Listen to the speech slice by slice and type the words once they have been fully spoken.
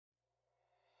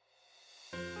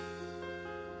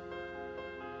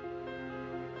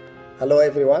Hello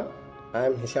everyone,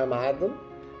 I'm Hesham Adel,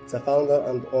 the founder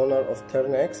and owner of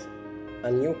TurnX, a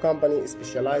new company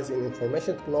specialized in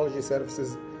information technology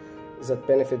services that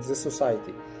benefit the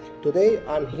society. Today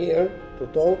I'm here to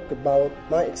talk about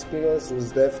my experience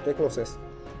with Devtechnosys.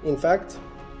 In fact,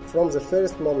 from the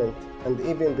first moment and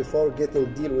even before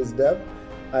getting deal with Dev,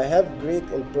 I have great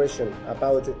impression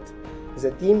about it. The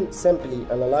team simply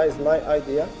analyzed my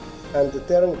idea and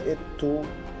turned it to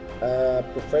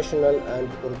professional and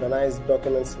organized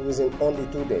documents within only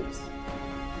 2 days.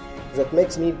 That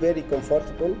makes me very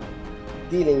comfortable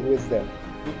dealing with them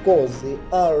because they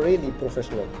are really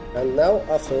professional. And now,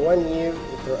 after 1 year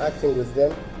interacting with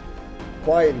them,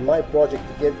 while my project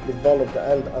gets developed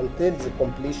and until the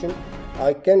completion,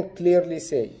 I can clearly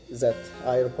say that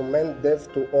I recommend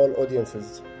Dev to all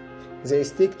audiences. They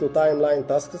stick to timeline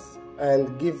tasks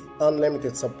and give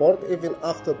unlimited support even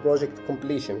after project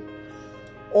completion.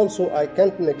 Also, I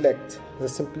can't neglect the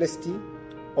simplicity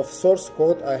of source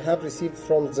code I have received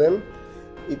from them.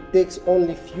 It takes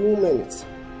only few minutes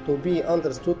to be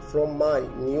understood from my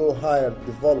new hired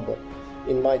developer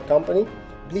in my company.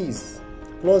 Please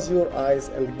close your eyes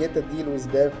and get a deal with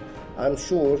Dev. I'm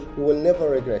sure you will never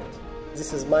regret.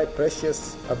 This is my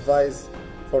precious advice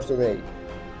for today.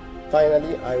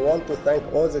 Finally, I want to thank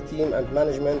all the team and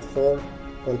management for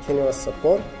continuous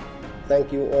support.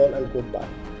 Thank you all and goodbye.